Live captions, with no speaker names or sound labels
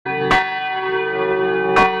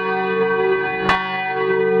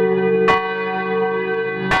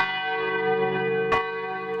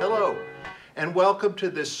welcome to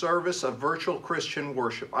this service of virtual Christian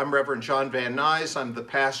worship. I'm Reverend John Van Nuys. I'm the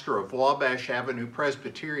pastor of Wabash Avenue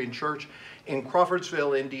Presbyterian Church in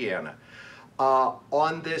Crawfordsville, Indiana.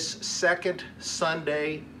 On this second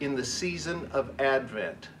Sunday in the season of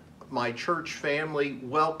Advent, my church family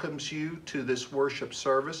welcomes you to this worship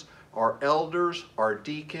service. Our elders, our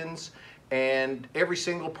deacons, and every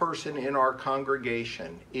single person in our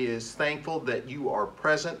congregation is thankful that you are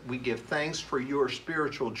present. We give thanks for your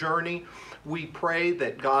spiritual journey. We pray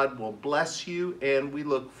that God will bless you, and we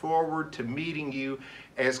look forward to meeting you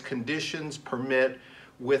as conditions permit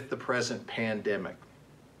with the present pandemic.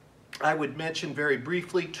 I would mention very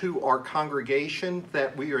briefly to our congregation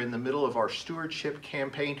that we are in the middle of our stewardship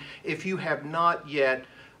campaign. If you have not yet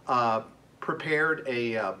prepared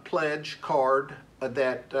a pledge card,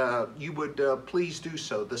 that you would please do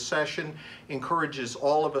so. The session encourages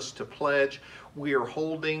all of us to pledge. We are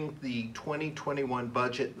holding the 2021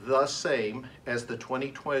 budget the same as the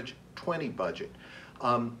 2020 budget.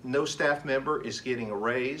 No staff member is getting a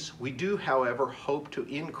raise. We do, however, hope to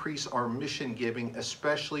increase our mission giving,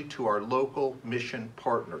 especially to our local mission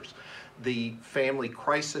partners. The Family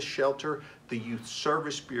Crisis Shelter, the Youth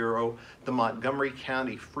Service Bureau, the Montgomery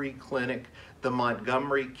County Free Clinic, the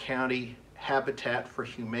Montgomery County Habitat for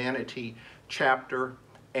Humanity chapter,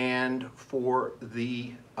 and for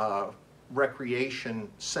the Recreation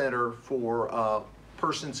Center for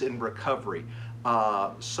persons in recovery,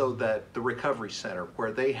 so that the Recovery Center,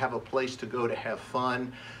 where they have a place to go to have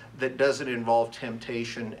fun that doesn't involve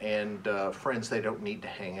temptation and friends they don't need to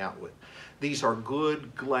hang out with. These are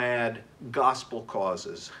good, glad, gospel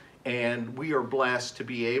causes, and we are blessed to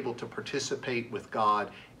be able to participate with God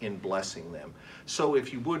in blessing them. So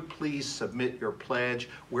if you would please submit your pledge.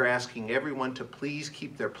 We're asking everyone to please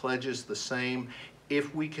keep their pledges the same.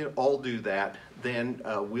 If we can all do that, then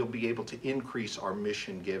we'll be able to increase our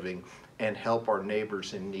mission giving and help our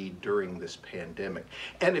neighbors in need during this pandemic.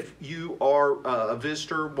 And if you are a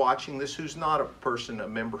visitor watching this who's not a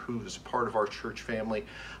member who is part of our church family,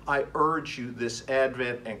 I urge you this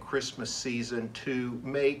Advent and Christmas season to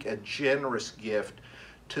make a generous gift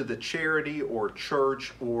to the charity or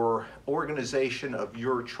church or organization of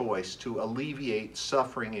your choice to alleviate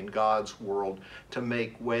suffering in God's world, to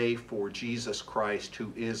make way for Jesus Christ,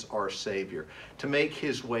 who is our Savior, to make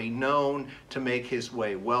his way known, to make his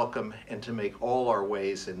way welcome, and to make all our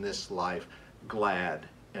ways in this life glad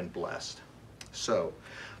and blessed. So,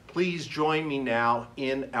 please join me now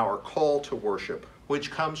in our call to worship,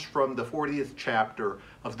 which comes from the 40th chapter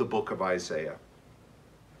of the book of Isaiah.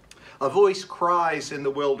 A voice cries in the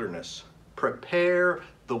wilderness, "Prepare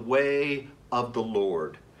the way of the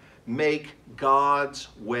Lord. Make God's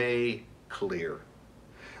way clear.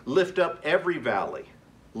 Lift up every valley,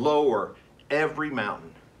 lower every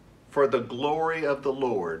mountain, for the glory of the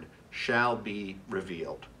Lord shall be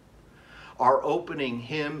revealed." Our opening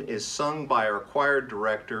hymn is sung by our choir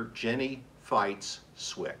director, Jennie Fights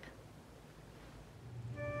Swick.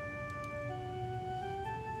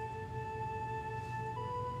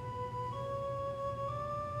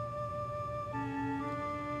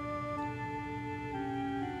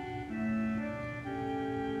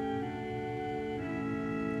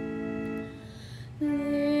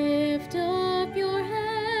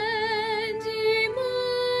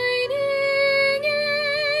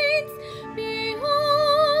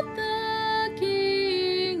 Behold the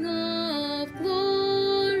King of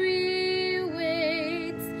glory.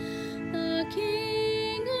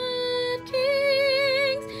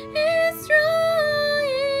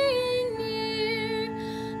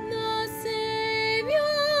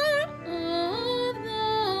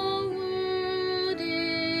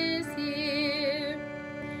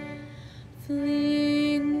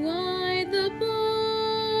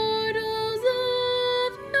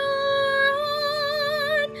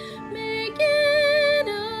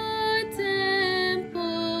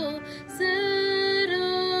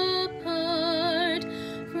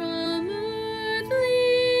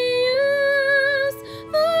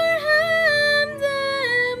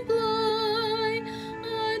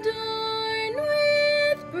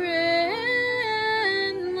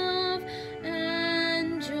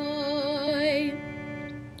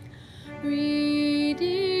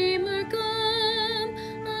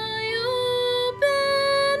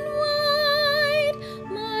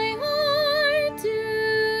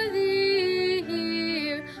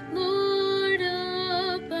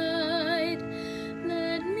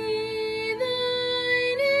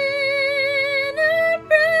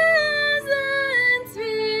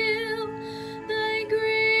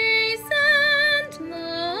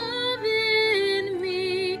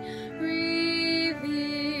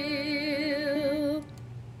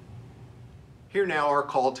 now our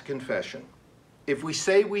call to confession. If we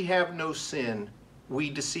say we have no sin, we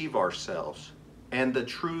deceive ourselves, and the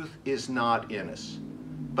truth is not in us.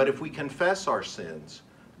 But if we confess our sins,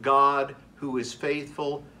 God, who is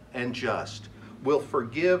faithful and just, will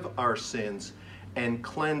forgive our sins and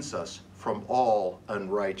cleanse us from all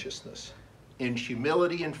unrighteousness. In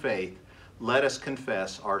humility and faith, let us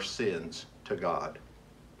confess our sins to God.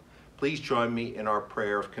 Please join me in our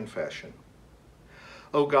prayer of confession.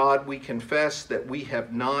 O God, we confess that we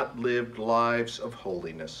have not lived lives of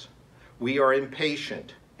holiness. We are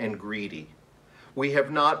impatient and greedy. We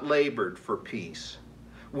have not labored for peace.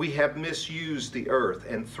 We have misused the earth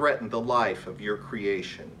and threatened the life of your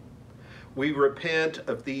creation. We repent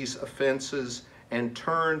of these offenses and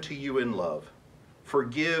turn to you in love.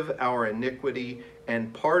 Forgive our iniquity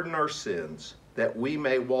and pardon our sins, that we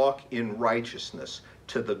may walk in righteousness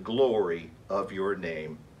to the glory of your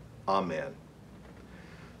name. Amen.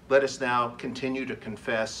 Let us now continue to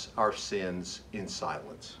confess our sins in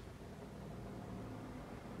silence.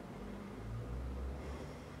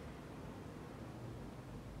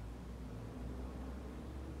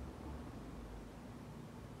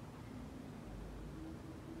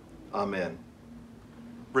 Amen.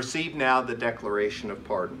 Receive now the declaration of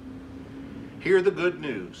pardon. Hear the good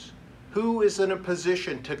news. Who is in a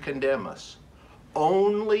position to condemn us?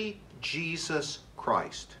 Only Jesus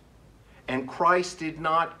Christ. And Christ did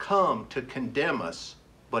not come to condemn us,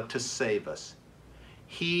 but to save us.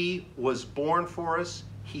 He was born for us,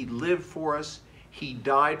 he lived for us, he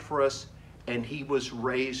died for us, and he was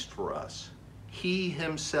raised for us. He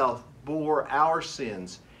himself bore our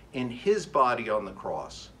sins in his body on the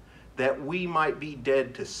cross, that we might be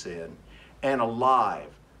dead to sin and alive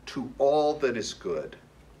to all that is good.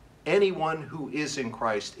 Anyone who is in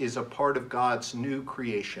Christ is a part of God's new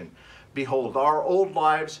creation. Behold, our old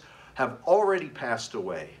lives have already passed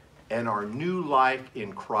away, and our new life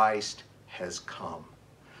in Christ has come.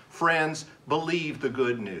 Friends, believe the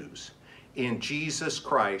good news. In Jesus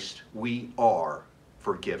Christ, we are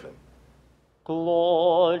forgiven.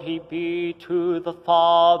 Glory be to the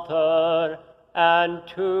Father, and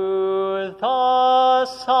to the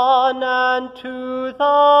Son, and to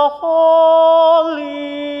the Holy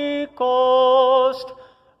Ghost,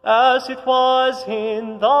 as it was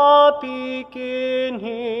in the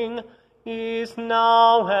beginning, is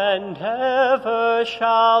now, and ever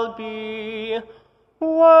shall be,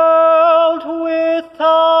 world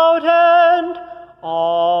without end.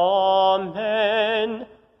 Amen.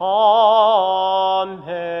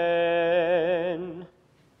 Amen.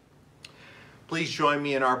 Please join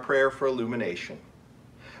me in our prayer for illumination.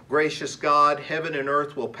 Gracious God, heaven and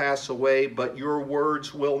earth will pass away, but your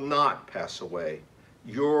words will not pass away.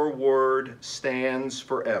 Your word stands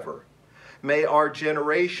forever. May our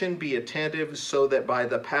generation be attentive so that by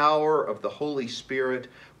the power of the Holy Spirit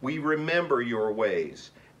we remember your ways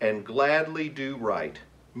and gladly do right,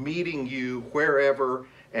 meeting you wherever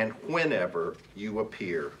and whenever you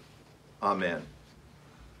appear. Amen.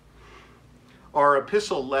 Our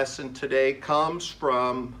epistle lesson today comes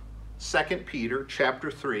from 2 Peter chapter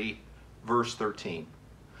 3, verse 13.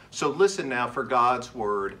 So listen now for God's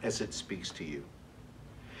word as it speaks to you.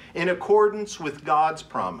 In accordance with God's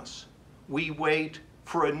promise, we wait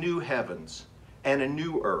for a new heavens and a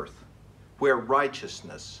new earth where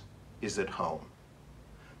righteousness is at home.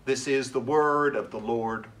 This is the word of the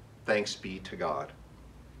Lord. Thanks be to God.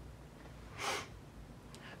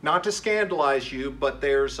 Not to scandalize you, but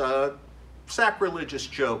there's a sacrilegious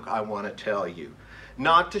joke I want to tell you.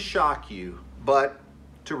 Not to shock you, but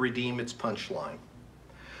to redeem its punchline.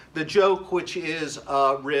 The joke, which is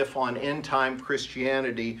a riff on end-time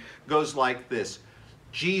Christianity, goes like this.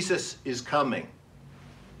 Jesus is coming.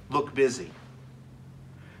 Look busy.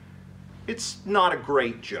 It's not a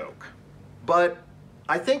great joke, but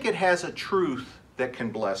I think it has a truth that can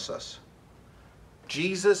bless us.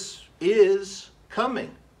 Jesus is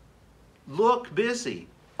coming. Look busy,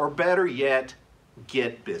 or better yet,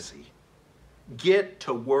 get busy. Get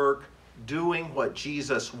to work doing what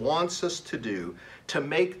Jesus wants us to do to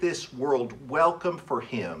make this world welcome for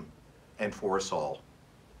him and for us all.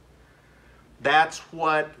 That's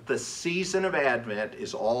what the season of Advent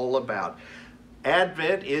is all about.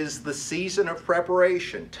 Advent is the season of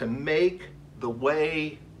preparation to make the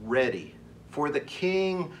way ready for the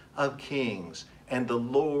King of Kings and the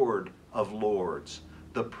Lord of Lords,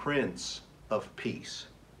 the Prince of Peace.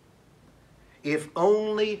 If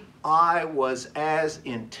only I was as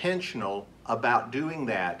intentional about doing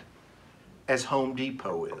that as Home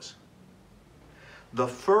Depot is. The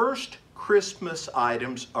first Christmas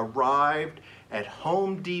items arrived at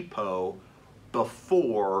Home Depot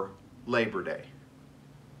before Labor Day.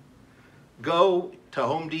 Go to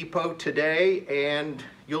Home Depot today and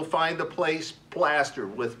you'll find the place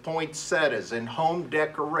plastered with poinsettias and home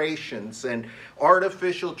decorations and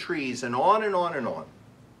artificial trees and on and on and on.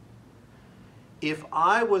 If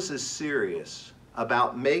I was as serious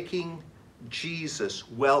about making Jesus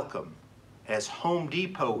welcome as Home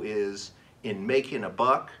Depot is in making a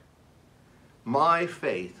buck, my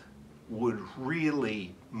faith would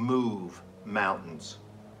really move mountains.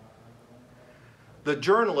 The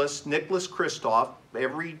journalist Nicholas Kristof,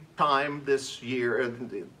 every time this year,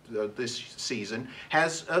 this season,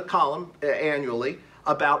 has a column annually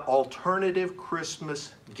about alternative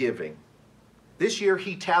Christmas giving. This year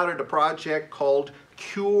he touted a project called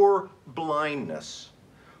Cure Blindness,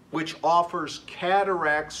 which offers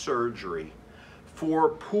cataract surgery for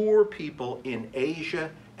poor people in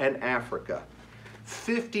Asia and Africa.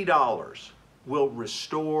 $50 will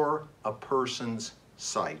restore a person's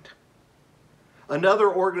sight.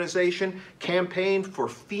 Another organization, Campaign for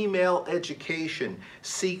Female Education,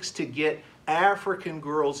 seeks to get African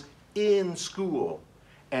girls in school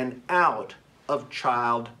and out of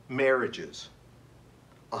child marriages.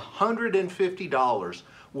 $150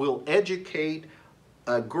 will educate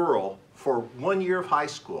a girl for 1 year of high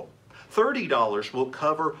school. $30 will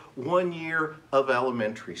cover 1 year of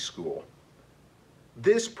elementary school.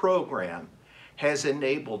 This program has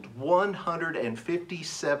enabled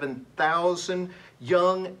 157,000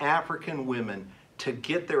 young African women to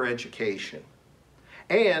get their education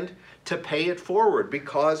and to pay it forward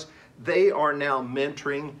because they are now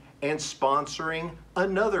mentoring and sponsoring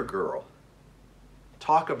another girl.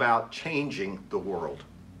 Talk about changing the world.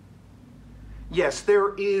 Yes,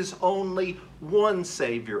 there is only one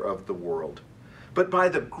Savior of the world, but by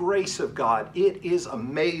the grace of God, it is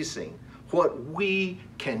amazing what we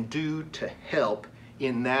can do to help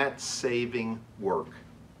in that saving work.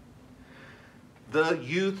 The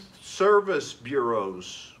Youth Service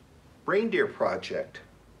Bureau's Reindeer Project,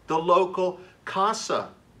 the local CASA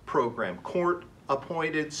program,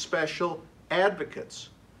 court-appointed special advocates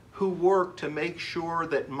who work to make sure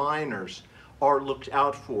that minors are looked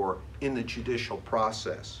out for in the judicial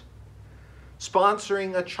process.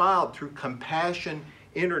 Sponsoring a child through Compassion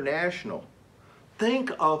International.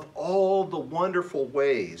 Think of all the wonderful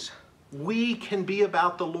ways we can be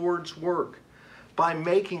about the Lord's work by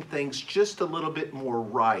making things just a little bit more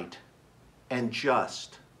right and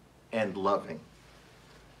just and loving.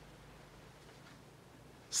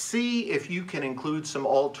 See if you can include some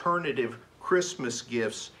alternative Christmas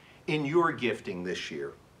gifts in your gifting this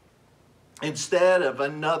year. Instead of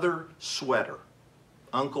another sweater,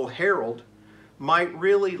 Uncle Harold might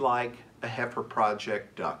really like a Heifer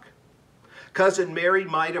Project duck. Cousin Mary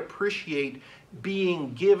might appreciate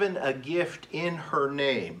being given a gift in her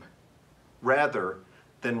name rather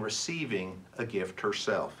than receiving a gift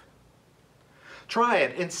herself. Try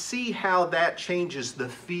it and see how that changes the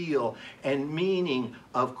feel and meaning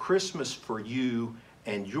of Christmas for you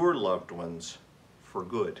and your loved ones for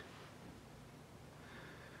good.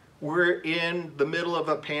 We're in the middle of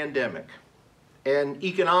a pandemic, an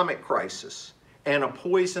economic crisis, and a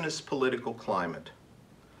poisonous political climate.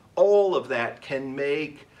 All of that can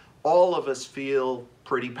make all of us feel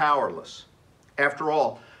pretty powerless. After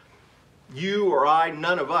all, you or I,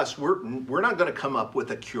 none of us, we're not going to come up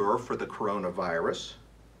with a cure for the coronavirus.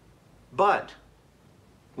 But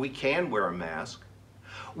we can wear a mask.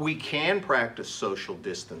 We can practice social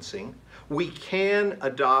distancing. We can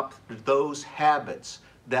adopt those habits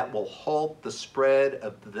that will halt the spread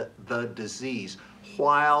of the disease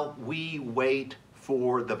while we wait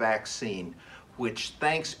for the vaccine, which,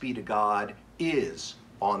 thanks be to God, is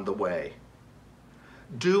on the way.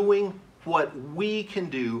 Doing what we can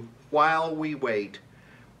do while we wait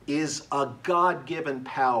is a God-given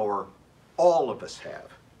power all of us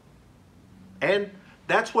have. And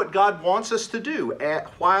that's what God wants us to do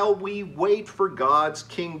while we wait for God's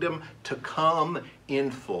kingdom to come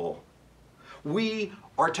in full. We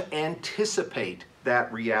are to anticipate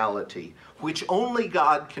that reality, which only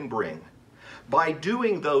God can bring, by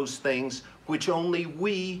doing those things which only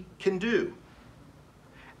we can do.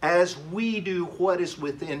 As we do what is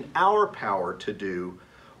within our power to do,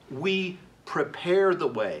 we prepare the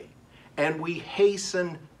way and we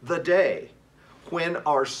hasten the day when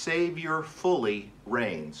our Savior fully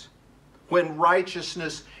reigns, when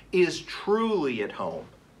righteousness is truly at home,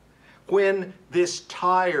 when this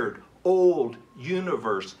tired, old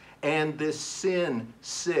universe and this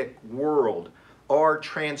sin-sick world are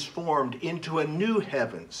transformed into a new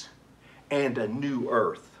heavens and a new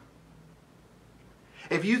earth.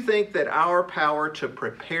 If you think that our power to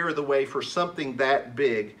prepare the way for something that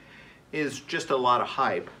big is just a lot of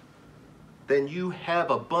hype, then you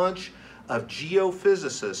have a bunch of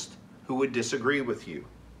geophysicists who would disagree with you.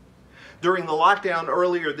 During the lockdown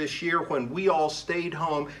earlier this year, when we all stayed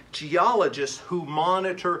home, geologists who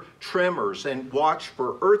monitor tremors and watch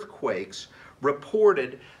for earthquakes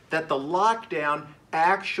reported that the lockdown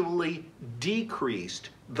actually decreased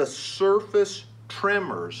the surface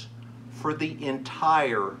tremors for the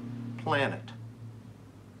entire planet.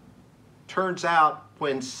 Turns out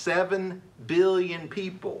when 7 billion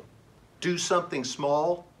people do something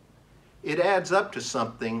small, it adds up to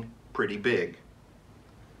something pretty big.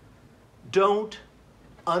 Don't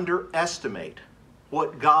underestimate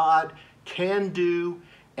what God can do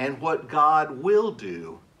and what God will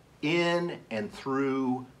do in and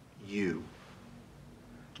through you.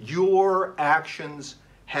 Your actions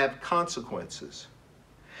have consequences.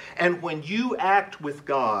 And when you act with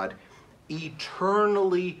God,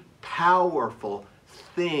 eternally powerful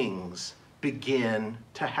things begin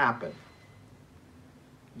to happen.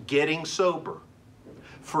 Getting sober,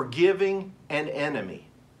 forgiving an enemy,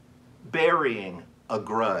 burying a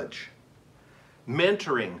grudge,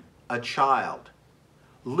 mentoring a child,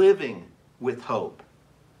 living with hope,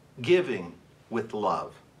 giving with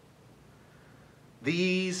love.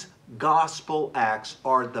 These gospel acts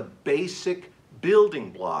are the basic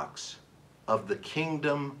building blocks of the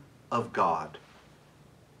kingdom of God.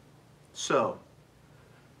 So,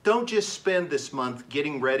 don't just spend this month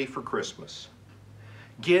getting ready for Christmas.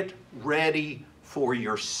 Get ready for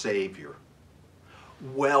your Savior.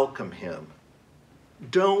 Welcome Him.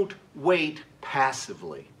 Don't wait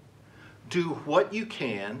passively. Do what you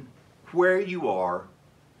can, where you are,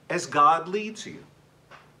 as God leads you.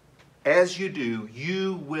 As you do,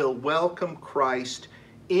 you will welcome Christ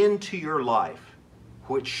into your life,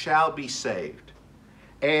 which shall be saved.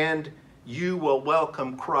 And you will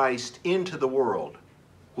welcome Christ into the world,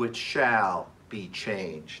 which shall be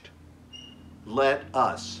changed. Let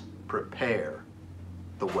us prepare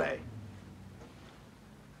the way.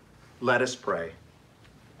 Let us pray.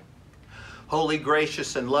 Holy,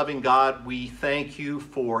 gracious, and loving God, we thank you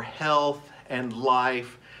for health and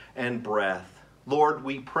life and breath. Lord,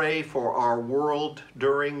 we pray for our world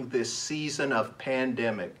during this season of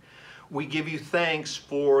pandemic. We give you thanks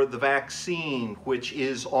for the vaccine which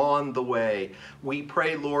is on the way. We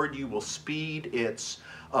pray, Lord, you will speed its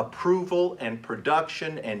approval and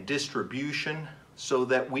production and distribution so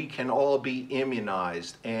that we can all be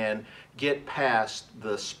immunized and get past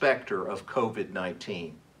the specter of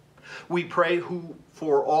COVID-19. We pray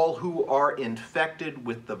for all who are infected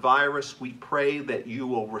with the virus. We pray that you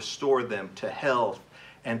will restore them to health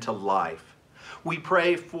and to life. We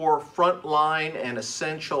pray for frontline and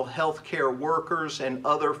essential healthcare workers and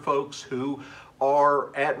other folks who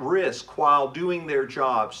are at risk while doing their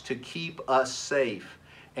jobs to keep us safe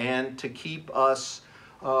and to keep us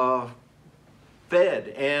fed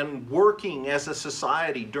and working as a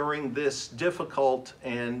society during this difficult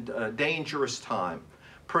and dangerous time.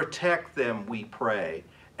 Protect them, we pray,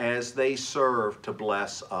 as they serve to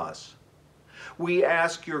bless us. We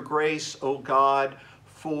ask your grace, O God,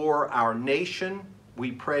 for our nation.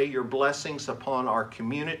 We pray your blessings upon our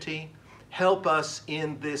community. Help us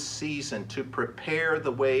in this season to prepare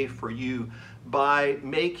the way for you by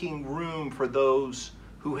making room for those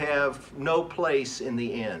who have no place in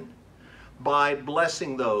the inn, by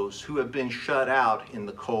blessing those who have been shut out in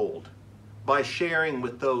the cold, by sharing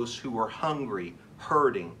with those who are hungry,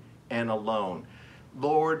 hurting, and alone.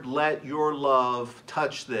 Lord, let your love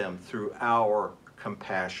touch them through our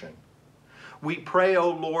compassion. We pray,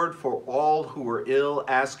 O Lord, for all who are ill,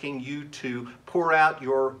 asking you to pour out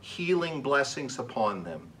your healing blessings upon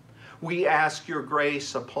them. We ask your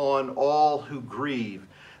grace upon all who grieve,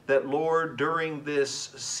 that, Lord, during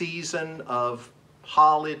this season of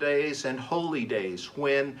holidays and holy days,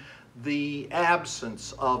 when the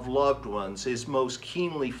absence of loved ones is most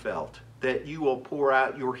keenly felt, that you will pour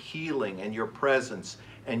out your healing and your presence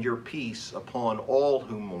and your peace upon all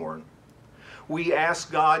who mourn. We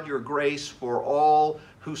ask, God, your grace for all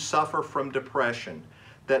who suffer from depression,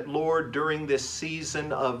 that, Lord, during this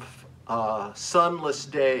season of sunless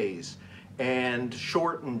days and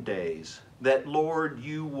shortened days, that, Lord,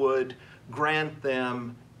 you would grant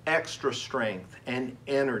them extra strength and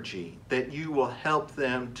energy, that you will help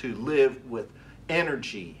them to live with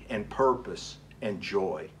energy and purpose and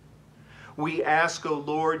joy. We ask, O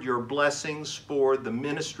Lord, your blessings for the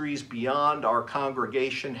ministries beyond our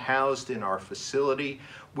congregation housed in our facility.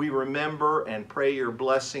 We remember and pray your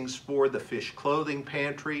blessings for the Fish Clothing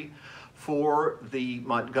Pantry, for the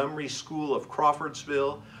Montgomery School of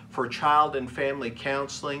Crawfordsville, for child and family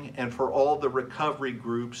counseling, and for all the recovery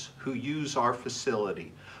groups who use our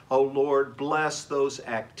facility. O Lord, bless those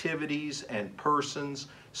activities and persons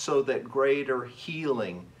so that greater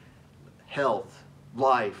healing, health,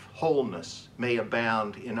 life, wholeness may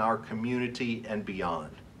abound in our community and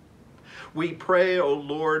beyond. We pray, O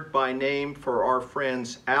Lord, by name for our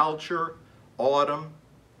friends Alger, Autumn,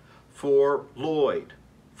 for Lloyd,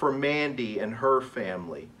 for Mandy and her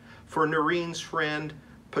family, for Noreen's friend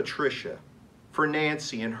Patricia, for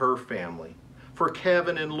Nancy and her family, for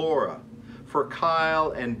Kevin and Laura, for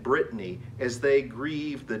Kyle and Brittany as they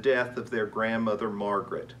grieve the death of their grandmother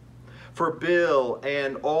Margaret, for Bill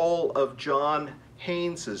and all of John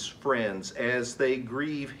Haynes's friends as they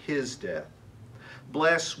grieve his death.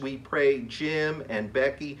 Bless, we pray, Jim and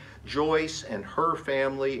Becky, Joyce and her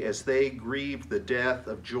family as they grieve the death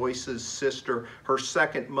of Joyce's sister, her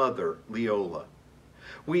second mother, Leola.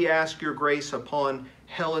 We ask your grace upon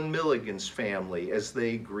Helen Milligan's family as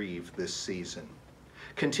they grieve this season.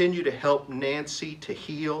 Continue to help Nancy to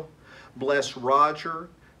heal. Bless Roger.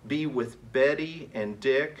 Be with Betty and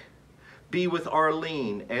Dick. Be with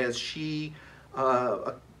Arlene as she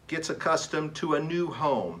gets accustomed to a new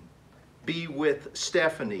home. Be with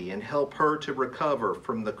Stephanie and help her to recover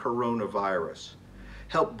from the coronavirus.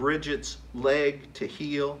 Help Bridget's leg to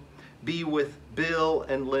heal. Be with Bill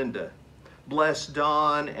and Linda. Bless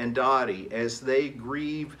Don and Dottie as they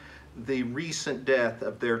grieve the recent death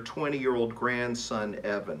of their 20-year-old grandson,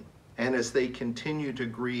 Evan, and as they continue to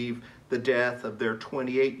grieve the death of their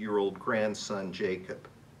 28-year-old grandson, Jacob.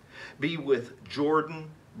 Be with Jordan,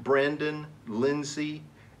 Brendan, Lindsay,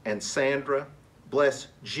 and Sandra. Bless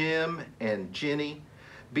Jim and Jenny.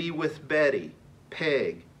 Be with Betty,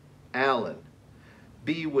 Peg, Alan.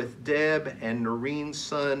 Be with Deb and Noreen's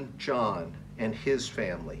son, John, and his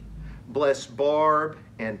family. Bless Barb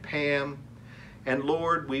and Pam. And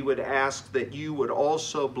Lord, we would ask that you would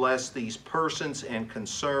also bless these persons and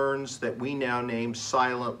concerns that we now name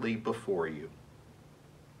silently before you.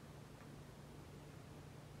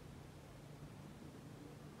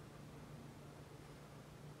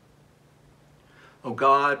 Oh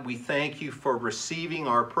God, we thank you for receiving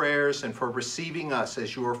our prayers and for receiving us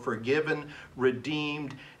as your forgiven,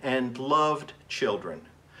 redeemed, and loved children.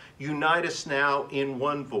 Unite us now in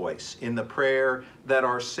one voice in the prayer that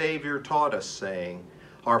our Savior taught us, saying,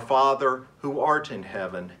 Our Father, who art in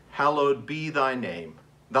heaven, hallowed be thy name.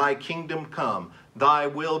 Thy kingdom come, thy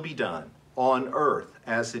will be done, on earth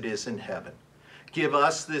as it is in heaven. Give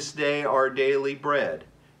us this day our daily bread,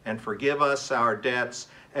 and forgive us our debts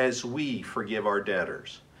as we forgive our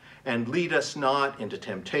debtors. And lead us not into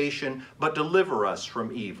temptation, but deliver us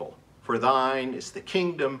from evil. For thine is the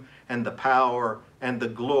kingdom, and the power, and the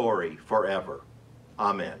glory forever.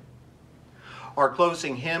 Amen. Our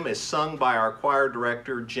closing hymn is sung by our choir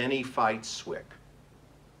director, Jennie Fights Swick.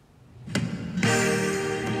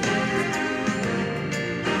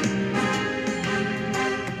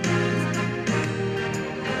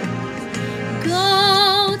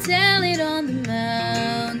 Go tell it on the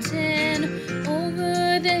mountain,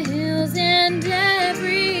 over the hills and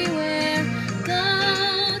everywhere.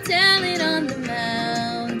 Go tell it on the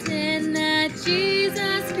mountain that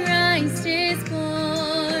Jesus Christ is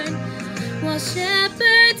born. While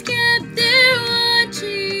shepherds kept their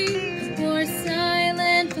watching for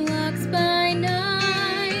silent flocks by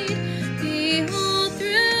night, behold,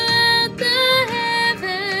 throughout the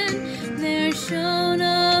heaven there shone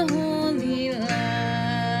a holy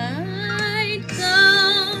light.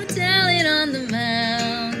 Go tell it on the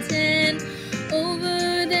mountain,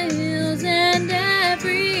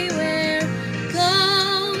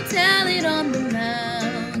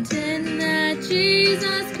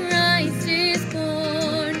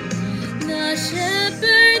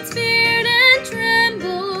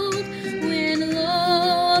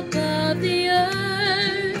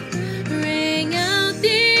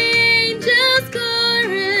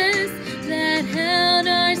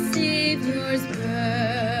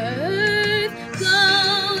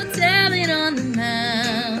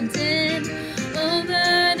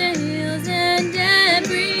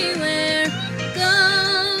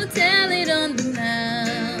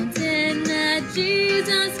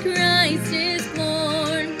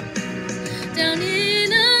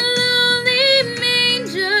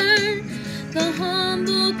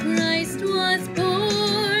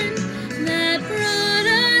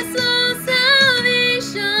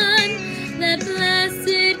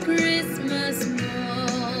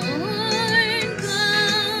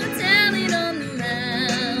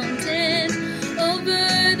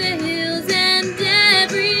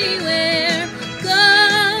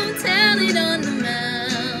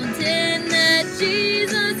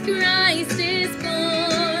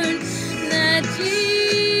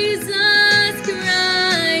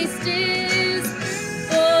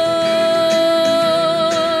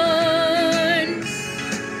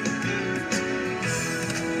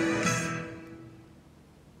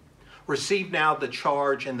 Receive now the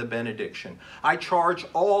charge and the benediction. I charge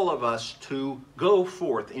all of us to go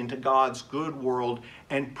forth into God's good world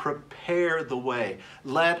and prepare the way.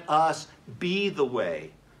 Let us be the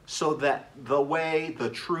way, so that the way, the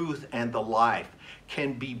truth, and the life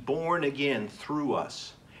can be born again through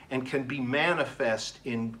us and can be manifest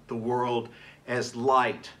in the world as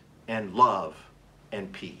light and love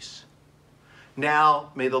and peace.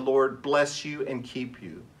 Now, may the Lord bless you and keep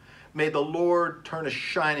you. May the Lord turn a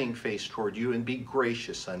shining face toward you and be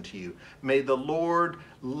gracious unto you. May the Lord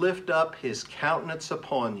lift up his countenance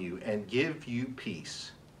upon you and give you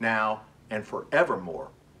peace, now and forevermore.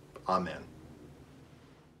 Amen.